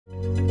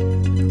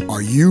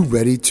Are you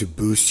ready to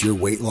boost your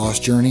weight loss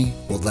journey?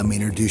 Well, let me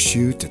introduce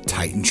you to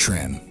Titan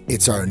Trim.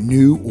 It's our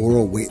new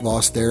oral weight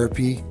loss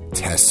therapy,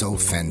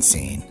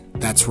 Tesofensine.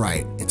 That's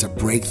right, it's a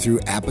breakthrough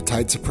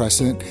appetite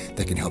suppressant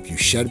that can help you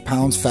shed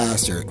pounds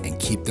faster and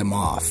keep them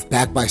off.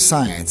 Backed by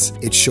science,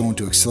 it's shown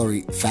to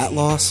accelerate fat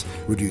loss,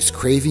 reduce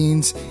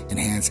cravings,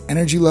 enhance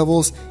energy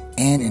levels,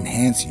 and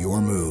enhance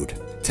your mood.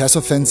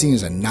 Tesofensine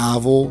is a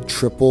novel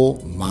triple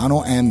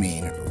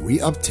monoamine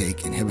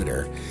reuptake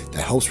inhibitor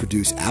that helps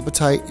reduce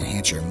appetite,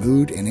 enhance your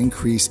mood, and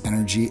increase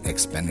energy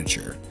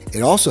expenditure.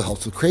 It also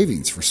helps with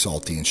cravings for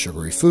salty and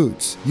sugary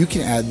foods. You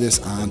can add this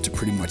on to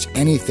pretty much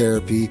any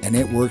therapy, and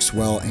it works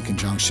well in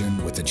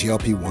conjunction with the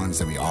GLP-1s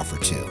that we offer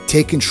too.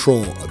 Take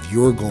control of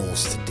your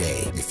goals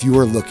today. If you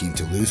are looking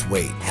to lose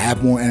weight,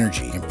 have more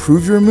energy,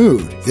 improve your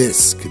mood,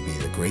 this could be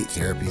the great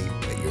therapy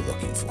that you're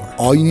looking for.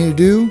 All you need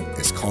to do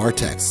is call or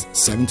text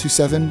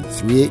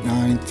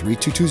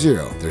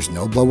 727-389-3220. There's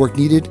no blood work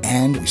needed,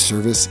 and we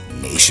service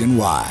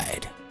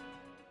nationwide.